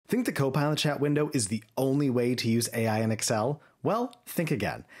Think the Copilot chat window is the only way to use AI in Excel? Well, think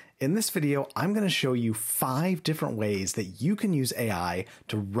again. In this video, I'm going to show you 5 different ways that you can use AI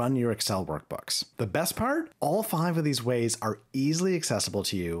to run your Excel workbooks. The best part? All 5 of these ways are easily accessible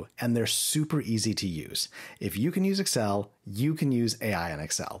to you, and they're super easy to use. If you can use Excel, you can use AI in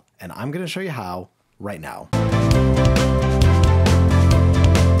Excel. And I'm going to show you how right now.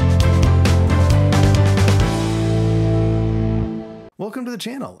 Welcome to the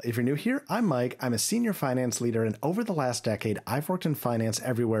channel. If you're new here, I'm Mike. I'm a senior finance leader, and over the last decade, I've worked in finance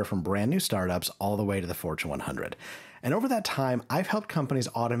everywhere from brand new startups all the way to the Fortune 100. And over that time, I've helped companies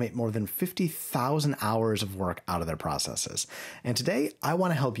automate more than 50,000 hours of work out of their processes. And today, I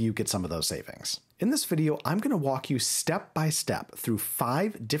want to help you get some of those savings. In this video, I'm going to walk you step by step through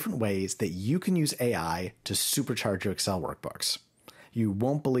 5 different ways that you can use AI to supercharge your Excel workbooks. You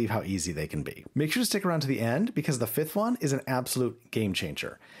won't believe how easy they can be. Make sure to stick around to the end because the 5th one is an absolute game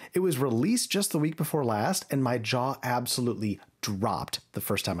changer. It was released just the week before last, and my jaw absolutely dropped the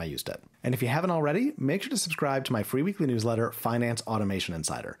first time I used it. And if you haven't already, make sure to subscribe to my free weekly newsletter, Finance Automation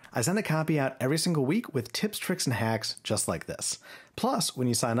Insider. I send a copy out every single week with tips, tricks, and hacks just like this. Plus, when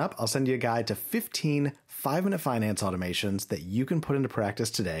you sign up, I'll send you a guide to 15 5-minute finance automations that you can put into practice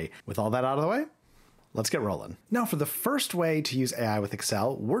today. With all that out of the way, let's get rolling. Now, for the first way to use AI with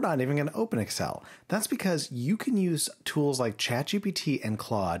Excel, we're not even going to open Excel. That's because you can use tools like ChatGPT and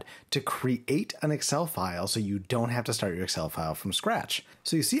Claude to create an Excel file so you don't have to start your Excel file from scratch.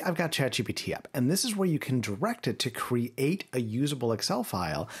 So you see, I've got ChatGPT up, and this is where you can direct it to create a usable Excel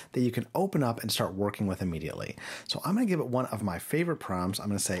file that you can open up and start working with immediately. So I'm going to give it one of my favorite prompts. I'm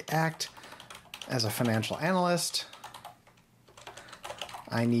going to say, act as a financial analyst.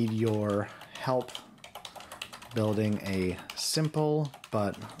 I need your help building a simple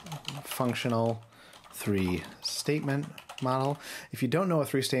but functional 3-statement model. If you don't know a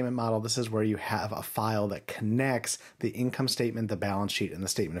 3-statement model, this is where you have a file that connects the income statement, the balance sheet, and the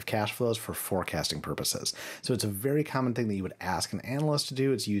statement of cash flows for forecasting purposes. So it's a very common thing that you would ask an analyst to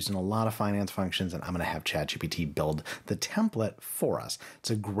do. It's used in a lot of finance functions, and I'm going to have ChatGPT build the template for us.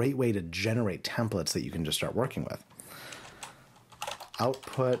 It's a great way to generate templates that you can just start working with.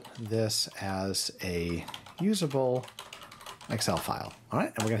 Output this as a usable Excel file. All right,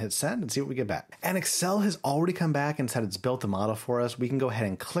 and we're going to hit send and see what we get back. And Excel has already come back and said it's built the model for us. We can go ahead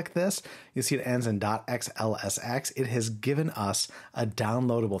and click this. You see it ends in .xlsx. It has given us a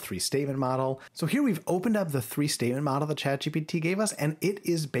downloadable 3-statement model. So here we've opened up the 3-statement model that ChatGPT gave us, and it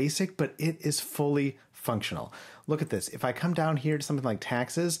is basic, but it is fully functional. Look at this. If I come down here to something like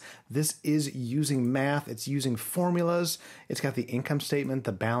taxes, this is using math. It's using formulas. It's got the income statement,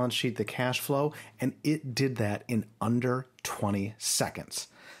 the balance sheet, the cash flow, and it did that in under 20 seconds.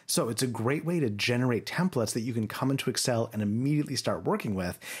 So it's a great way to generate templates that you can come into Excel and immediately start working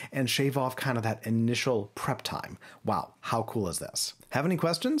with and shave off kind of that initial prep time. Wow, how cool is this? Have any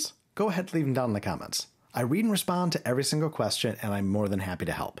questions? Go ahead and leave them down in the comments. I read and respond to every single question, and I'm more than happy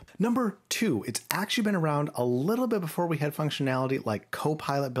to help. Number 2, it's actually been around a little bit before we had functionality like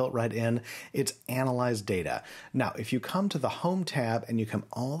Copilot built right in. It's analyze data. Now, if you come to the Home tab and you come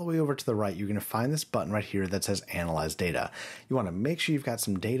all the way over to the right, you're going to find this button right here that says Analyze Data. You want to make sure you've got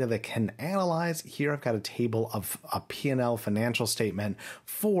some data that can analyze. Here I've got a table of a P&L financial statement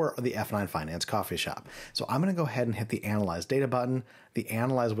for the F9 Finance Coffee Shop. So I'm going to go ahead and hit the Analyze Data button. The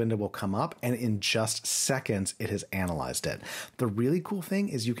Analyze window will come up, and in just seconds, it has analyzed it. The really cool thing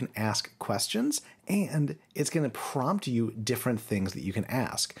is you can ask questions, and it's going to prompt you different things that you can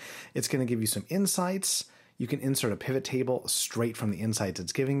ask. It's going to give you some insights. You can insert a pivot table straight from the insights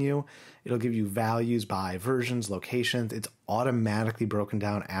it's giving you. It'll give you values by versions, locations. It's automatically broken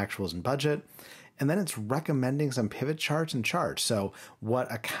down actuals and budget. And then it's recommending some pivot charts and charts. So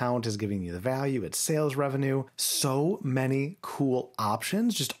what account is giving you the value? It's sales revenue. So many cool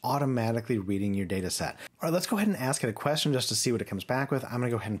options, just automatically reading your data set. All right, let's go ahead and ask it a question just to see what it comes back with. I'm going to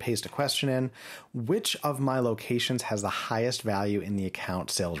go ahead and paste a question in. Which of my locations has the highest value in the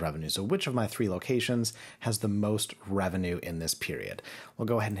account sales revenue? So which of my 3 locations has the most revenue in this period? We'll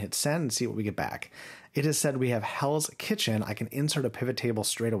go ahead and hit send and see what we get back. It has said we have Hell's Kitchen. I can insert a pivot table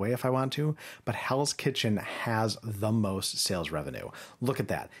straight away if I want to, but Hell's Kitchen has the most sales revenue. Look at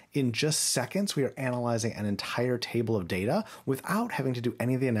that. In just seconds, we are analyzing an entire table of data without having to do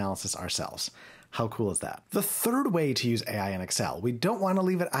any of the analysis ourselves. How cool is that? The third way to use AI in Excel, we don't want to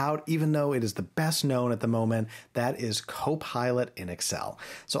leave it out, even though it is the best known at the moment, that is Copilot in Excel.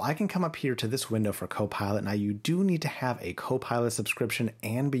 So I can come up here to this window for Copilot. Now you do need to have a Copilot subscription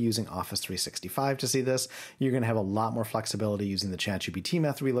and be using Office 365 to see this. You're going to have a lot more flexibility using the ChatGPT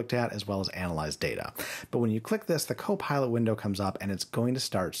method we looked at, as well as analyze data. But when you click this, the Copilot window comes up and it's going to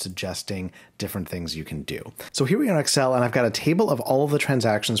start suggesting different things you can do. So here we are in Excel, and I've got a table of all of the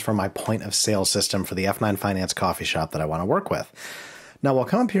transactions from my point of sale system for the F9 Finance coffee shop that I want to work with. Now we'll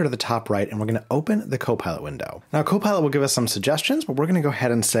come up here to the top right and we're going to open the Copilot window. Now Copilot will give us some suggestions, but we're going to go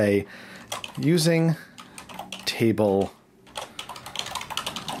ahead and say, using table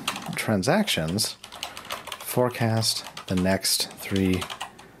transactions, forecast the next 3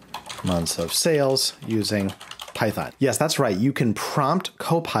 months of sales using Python. Yes, that's right. You can prompt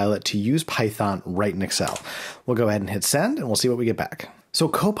Copilot to use Python right in Excel. We'll go ahead and hit send and we'll see what we get back. So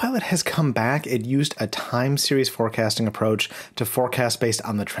Copilot has come back. It used a time series forecasting approach to forecast based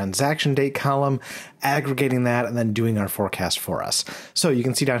on the transaction date column, aggregating that and then doing our forecast for us. So you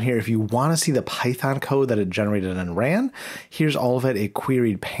can see down here, if you want to see the Python code that it generated and ran, here's all of it. It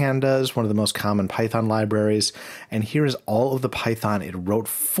queried pandas, one of the most common Python libraries. And here is all of the Python it wrote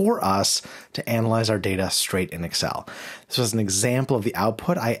for us to analyze our data straight in Excel. This was an example of the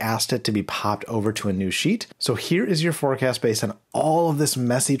output. I asked it to be popped over to a new sheet. So here is your forecast based on all of this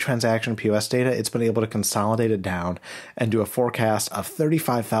messy transaction POS data. It's been able to consolidate it down and do a forecast of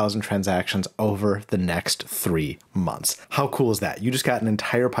 35,000 transactions over the next 3 months. How cool is that? You just got an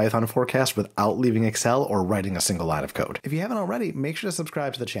entire Python forecast without leaving Excel or writing a single line of code. If you haven't already, make sure to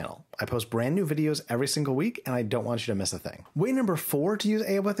subscribe to the channel. I post brand new videos every single week and I don't want you to miss a thing. Way number 4 to use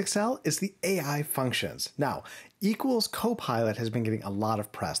AI with Excel is the AI functions. Now, equals Copilot has been getting a lot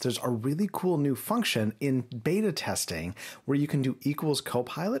of press. There's a really cool new function in beta testing where you can do equals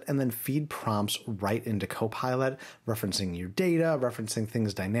Copilot and then feed prompts right into Copilot, referencing your data, referencing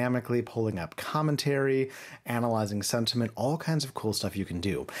things dynamically, pulling up commentary, analyzing sentiment, all kinds of cool stuff you can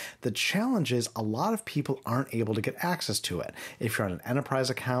do. The challenge is a lot of people aren't able to get access to it. If you're on an enterprise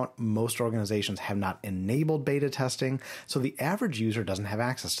account, most organizations have not enabled beta testing, so the average user doesn't have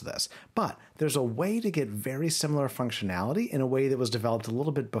access to this. But there's a way to get very similar functionality in a way that was developed a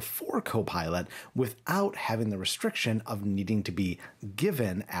little bit before Copilot without having the restriction of needing to be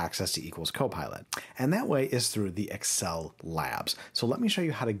given access to equals Copilot. And that way is through the Excel Labs. So let me show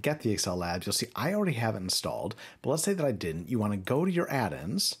you how to get the Excel Labs. You'll see I already have it installed, but let's say that I didn't. You want to go to your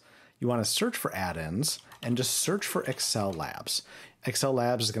add-ins, you want to search for add-ins, and just search for Excel Labs. Excel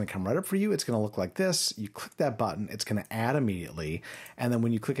Labs is going to come right up for you. It's going to look like this. You click that button, it's going to add immediately. And then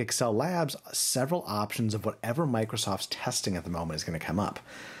when you click Excel Labs, several options of whatever Microsoft's testing at the moment is going to come up.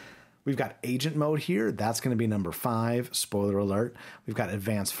 We've got agent mode here. That's going to be number 5. Spoiler alert. We've got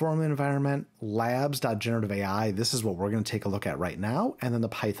advanced formula environment, LABS.GENERATIVEAI. This is what we're going to take a look at right now. And then the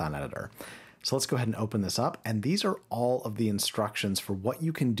Python editor. So let's go ahead and open this up. And these are all of the instructions for what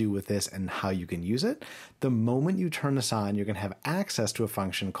you can do with this and how you can use it. The moment you turn this on, you're going to have access to a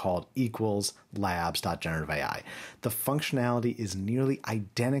function called equals LABS.GENERATIVEAI. The functionality is nearly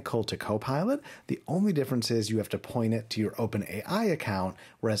identical to Copilot. The only difference is you have to point it to your OpenAI account,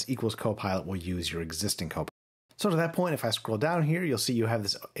 whereas equals Copilot will use your existing Copilot. So to that point, if I scroll down here, you'll see you have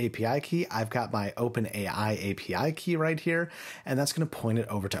this API key. I've got my OpenAI API key right here, and that's going to point it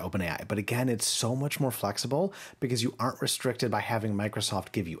over to OpenAI. But again, it's so much more flexible because you aren't restricted by having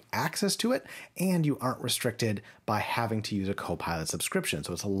Microsoft give you access to it, and you aren't restricted by having to use a Copilot subscription.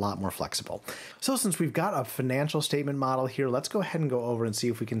 So it's a lot more flexible. So since we've got a financial statement model here, let's go ahead and go over and see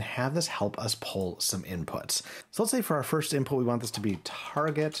if we can have this help us pull some inputs. So let's say for our first input, we want this to be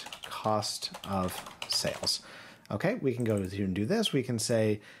target cost of sales. Okay, we can go here and do this. We can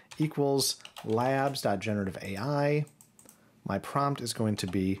say equals LABS.GENERATIVEAI. My prompt is going to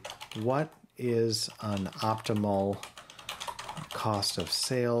be, what is an optimal cost of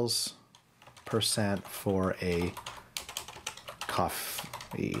sales % for a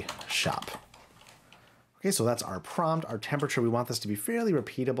coffee shop? Okay, so that's our prompt. Our temperature, we want this to be fairly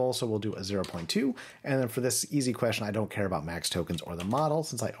repeatable, so we'll do a 0.2. And then for this easy question, I don't care about max tokens or the model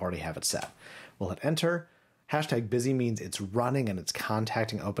since I already have it set. We'll hit enter. Hashtag busy means it's running and it's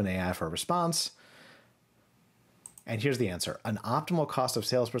contacting OpenAI for a response. And here's the answer. An optimal cost of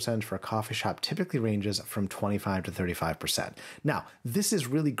sales percentage for a coffee shop typically ranges from 25 to 35%. Now, this is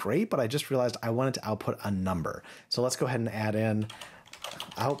really great, but I just realized I wanted to output a number. So let's go ahead and add in,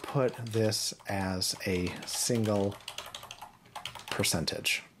 output this as a single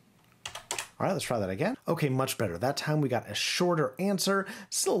percentage. All right, let's try that again. Okay, much better. That time we got a shorter answer.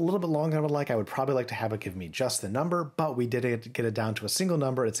 Still a little bit longer than I would like. I would probably like to have it give me just the number, but we did get it down to a single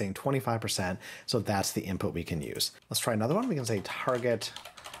number. It's saying 25%, so that's the input we can use. Let's try another one. We can say target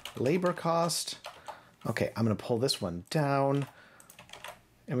labor cost. Okay, I'm going to pull this one down,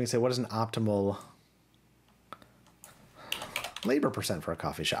 and we can say what is an optimal labor percent for a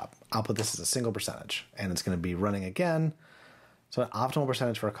coffee shop. I'll put this as a single percentage, and it's going to be running again. So an optimal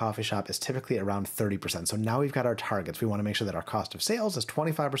percentage for a coffee shop is typically around 30%. So now we've got our targets. We want to make sure that our cost of sales is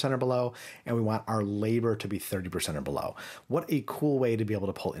 25% or below, and we want our labor to be 30% or below. What a cool way to be able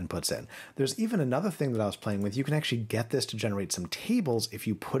to pull inputs in. There's even another thing that I was playing with. You can actually get this to generate some tables if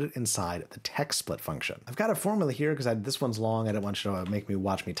you put it inside the text split function. I've got a formula here because this one's long. I didn't want you to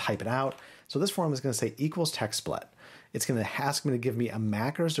watch me type it out. So this formula is going to say equals text split. It's going to ask me to give me a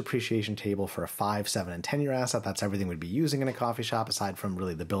macros depreciation table for a 5, 7, and 10-year asset. That's everything we'd be using in a coffee shop aside from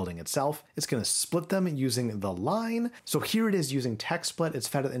really the building itself. It's going to split them using the line. So here it is using text split. It's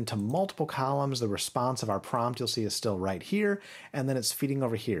fed it into multiple columns. The response of our prompt you'll see is still right here. And then it's feeding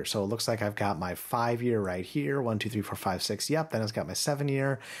over here. So it looks like I've got my 5-year right here. 1, 2, 3, 4, 5, 6. Yep. Then it's got my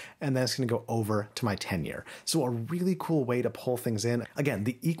 7-year. And then it's going to go over to my 10-year. So a really cool way to pull things in. Again,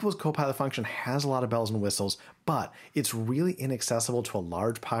 the equals Copilot function has a lot of bells and whistles, but it's really inaccessible to a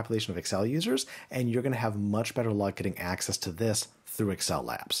large population of Excel users, and you're going to have much better luck getting access to this through Excel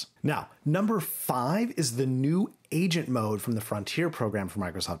Labs. Now, number 5 is the new agent mode from the Frontier program for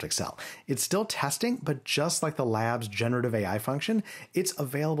Microsoft Excel. It's still testing, but just like the Labs generative AI function, it's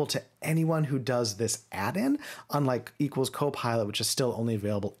available to anyone who does this add-in, unlike equals Copilot, which is still only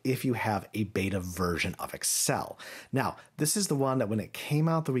available if you have a beta version of Excel. Now, this is the one that when it came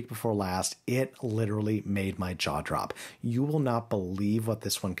out the week before last, it literally made my jaw drop. You will not believe what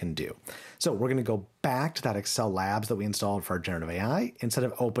this one can do. So we're going to go back to that Excel Labs that we installed for our generative AI. Instead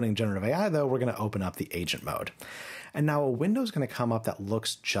of opening generative AI, though, we're going to open up the agent mode. And now a window is going to come up that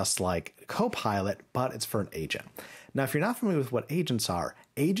looks just like Copilot, but it's for an agent. Now, if you're not familiar with what agents are,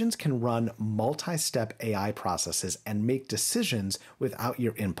 agents can run multi-step AI processes and make decisions without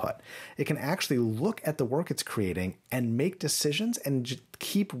your input. It can actually look at the work it's creating and make decisions and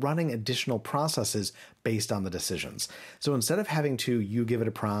keep running additional processes based on the decisions. So instead of having to, you give it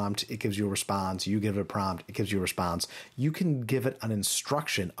a prompt, it gives you a response, you give it a prompt, it gives you a response, you can give it an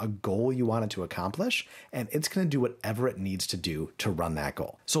instruction, a goal you want it to accomplish, and it's going to do whatever it needs to do to run that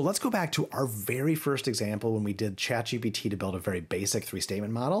goal. So let's go back to our very first example when we did ChatGPT to build a very basic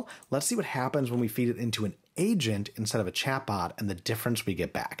 3-statement model. Let's see what happens when we feed it into an agent instead of a chatbot and the difference we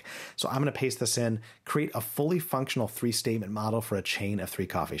get back. So I'm going to paste this in, create a fully functional 3-statement model for a chain of 3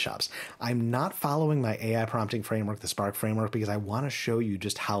 coffee shops. I'm not following my AI prompting framework, the Spark framework, because I want to show you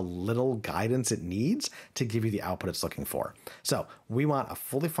just how little guidance it needs to give you the output it's looking for. So we want a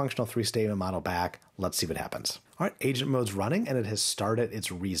fully functional 3-statement model back. Let's see what happens. All right, agent mode's running and it has started its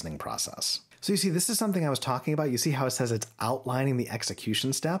reasoning process. So you see, this is something I was talking about. You see how it says it's outlining the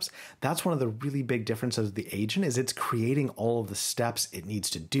execution steps? That's one of the really big differences of the agent is it's creating all of the steps it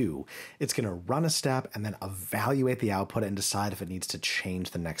needs to do. It's going to run a step and then evaluate the output and decide if it needs to change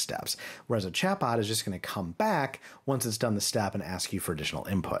the next steps. Whereas a chatbot is just going to come back once it's done the step and ask you for additional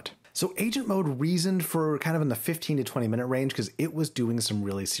input. So agent mode reasoned for kind of in the 15 to 20 minute range because it was doing some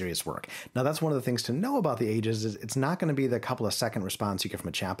really serious work. Now that's one of the things to know about the agents is it's not going to be the couple of second response you get from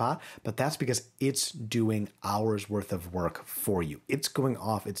a chatbot, but that's because it's doing hours worth of work for you. It's going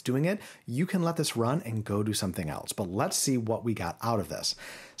off, it's doing it. You can let this run and go do something else, but let's see what we got out of this.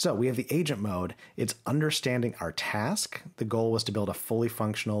 So we have the agent mode. It's understanding our task. The goal was to build a fully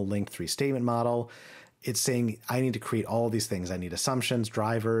functional linked 3-statement model. It's saying I need to create all of these things. I need assumptions,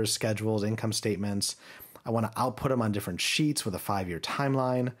 drivers, schedules, income statements. I want to output them on different sheets with a 5-year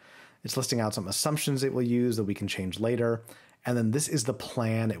timeline. It's listing out some assumptions it will use that we can change later. And then this is the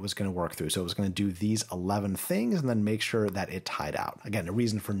plan it was going to work through. So it was going to do these 11 things and then make sure that it tied out. Again, a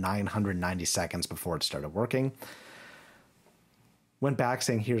reason for 990 seconds before it started working. Went back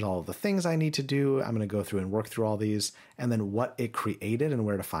saying, here's all of the things I need to do. I'm going to go through and work through all these, and then what it created and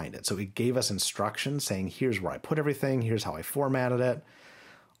where to find it. So it gave us instructions saying, here's where I put everything. Here's how I formatted it.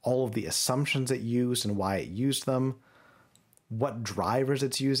 All of the assumptions it used and why it used them. What drivers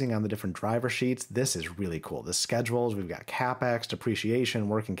it's using on the different driver sheets. This is really cool. The schedules, we've got CapEx, depreciation,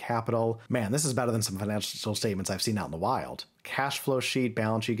 working capital. Man, this is better than some financial statements I've seen out in the wild. Cash flow sheet,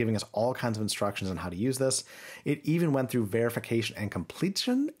 balance sheet, giving us all kinds of instructions on how to use this. It even went through verification and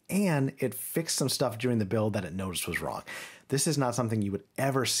completion, and it fixed some stuff during the build that it noticed was wrong. This is not something you would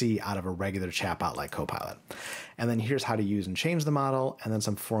ever see out of a regular chatbot like Copilot. And then here's how to use and change the model, and then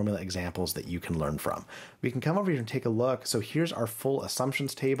some formula examples that you can learn from. We can come over here and take a look. So here's our full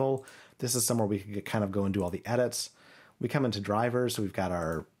assumptions table. This is somewhere we could kind of go and do all the edits. We come into drivers, so we've got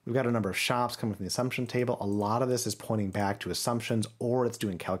a number of shops coming from the assumption table. A lot of this is pointing back to assumptions, or it's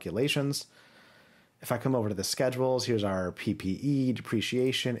doing calculations. If I come over to the schedules, here's our PPE,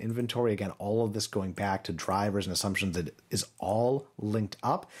 depreciation, inventory. Again, all of this going back to drivers and assumptions. It is all linked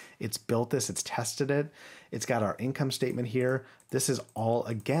up. It's built this, it's tested it. It's got our income statement here. This is all,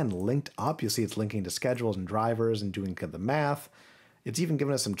 again, linked up. You'll see it's linking to schedules and drivers and doing the math. It's even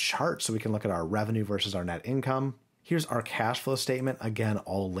given us some charts so we can look at our revenue versus our net income. Here's our cash flow statement. Again,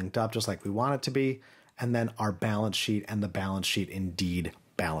 all linked up just like we want it to be. And then our balance sheet, and the balance sheet indeed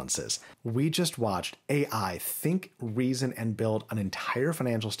balances. We just watched AI think, reason, and build an entire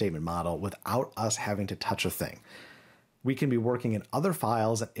financial statement model without us having to touch a thing. We can be working in other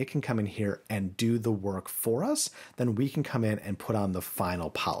files and it can come in here and do the work for us. Then we can come in and put on the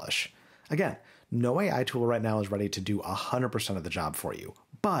final polish. Again, no AI tool right now is ready to do 100% of the job for you,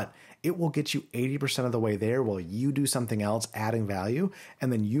 but it will get you 80% of the way there while you do something else, adding value,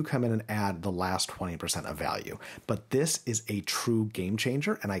 and then you come in and add the last 20% of value. But this is a true game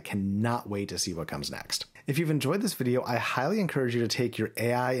changer, and I cannot wait to see what comes next. If you've enjoyed this video, I highly encourage you to take your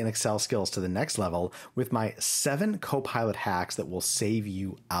AI and Excel skills to the next level with my 7 Copilot hacks that will save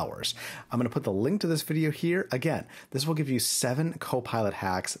you hours. I'm going to put the link to this video here. Again, this will give you 7 Copilot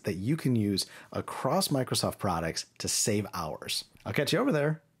hacks that you can use across Microsoft products to save hours. I'll catch you over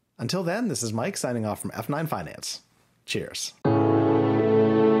there. Until then, this is Mike signing off from F9 Finance. Cheers.